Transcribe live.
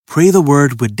Pray the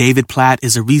Word with David Platt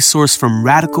is a resource from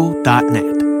Radical.net.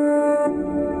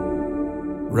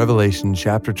 Revelation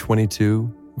chapter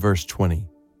 22, verse 20.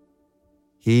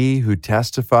 He who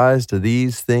testifies to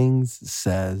these things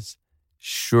says,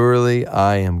 "Surely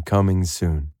I am coming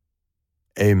soon."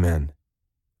 Amen.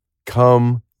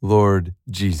 Come, Lord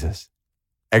Jesus!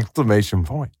 Exclamation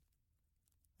point.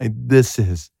 And this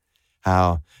is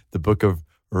how the book of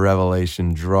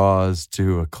Revelation draws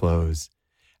to a close.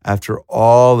 After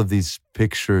all of these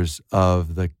pictures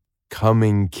of the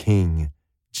coming King,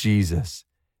 Jesus,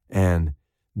 and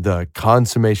the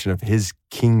consummation of his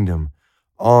kingdom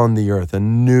on the earth, a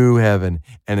new heaven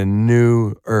and a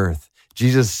new earth.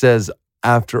 Jesus says,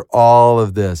 after all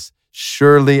of this,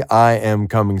 surely I am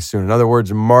coming soon. In other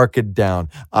words, mark it down.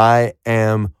 I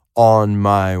am on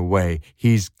my way.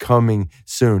 He's coming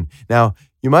soon. Now,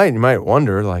 you might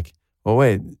wonder, like, well,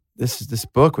 wait, this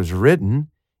book was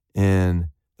written in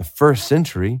the 1st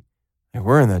century, and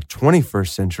we're in the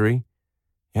 21st century.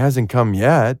 He hasn't come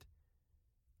yet.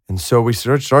 And so we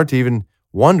start to even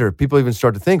wonder, people even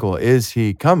start to think, well, is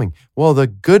he coming? Well, the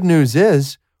good news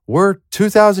is we're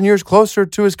 2,000 years closer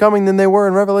to his coming than they were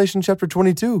in Revelation chapter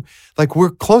 22. Like,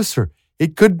 we're closer.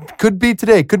 It could be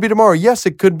today, could be tomorrow. Yes,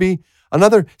 it could be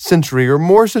another century or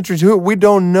more centuries. We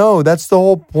don't know. That's the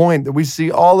whole point that we see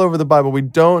all over the Bible. We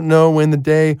don't know when the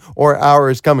day or hour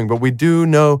is coming, but we do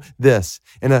know this.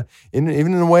 Even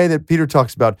in a way that Peter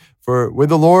talks about, for with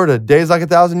the Lord, a day is like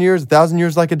 1,000 years, 1,000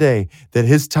 years like a day, that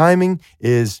his timing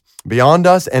is beyond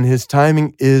us and his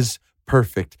timing is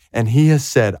perfect. And he has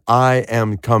said, I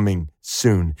am coming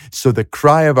soon. So the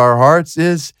cry of our hearts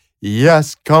is,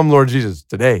 yes, come Lord Jesus,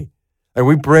 today. And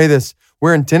we pray this.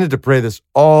 We're intended to pray this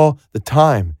all the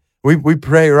time. We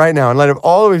pray right now, in light of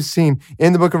all we've seen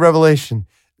in the book of Revelation,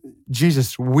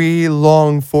 Jesus, we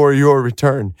long for your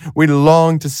return. We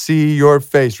long to see your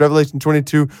face. Revelation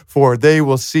 22:4, they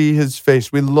will see his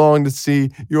face. We long to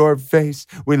see your face.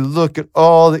 We look at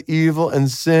all the evil and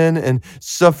sin and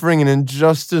suffering and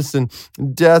injustice and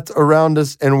death around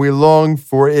us, and we long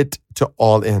for it to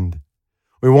all end.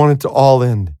 We want it to all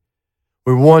end.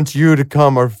 We want you to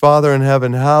come, our Father in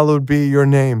heaven, hallowed be your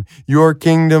name. Your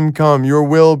kingdom come, your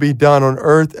will be done on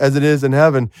earth as it is in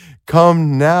heaven.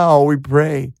 Come now, we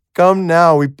pray. Come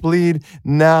now, we plead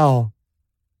now.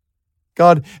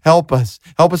 God, help us.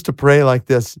 Help us to pray like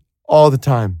this all the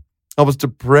time. Help us to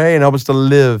pray and help us to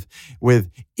live with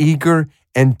eager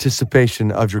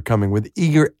anticipation of your coming, with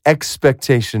eager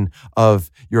expectation of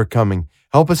your coming.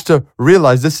 Help us to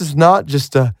realize this is not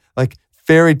just a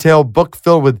fairy tale book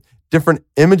filled with different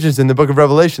images in the book of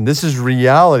Revelation. This is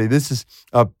reality. This is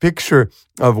a picture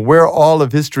of where all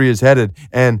of history is headed.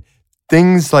 And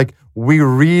things like we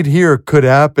read here could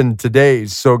happen today.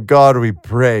 So God, we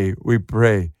pray,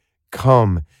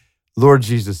 come. Lord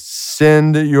Jesus,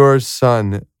 send your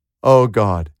Son, oh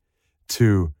God,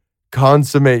 to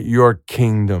consummate your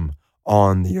kingdom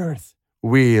on the earth.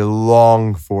 We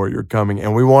long for your coming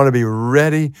and we want to be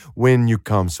ready when you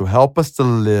come. So help us to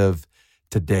live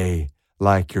today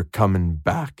like you're coming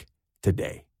back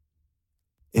today.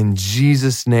 In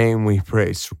Jesus' name we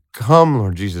pray. So come,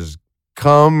 Lord Jesus,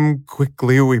 come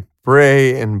quickly, we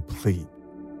pray and plead.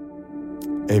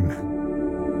 Amen.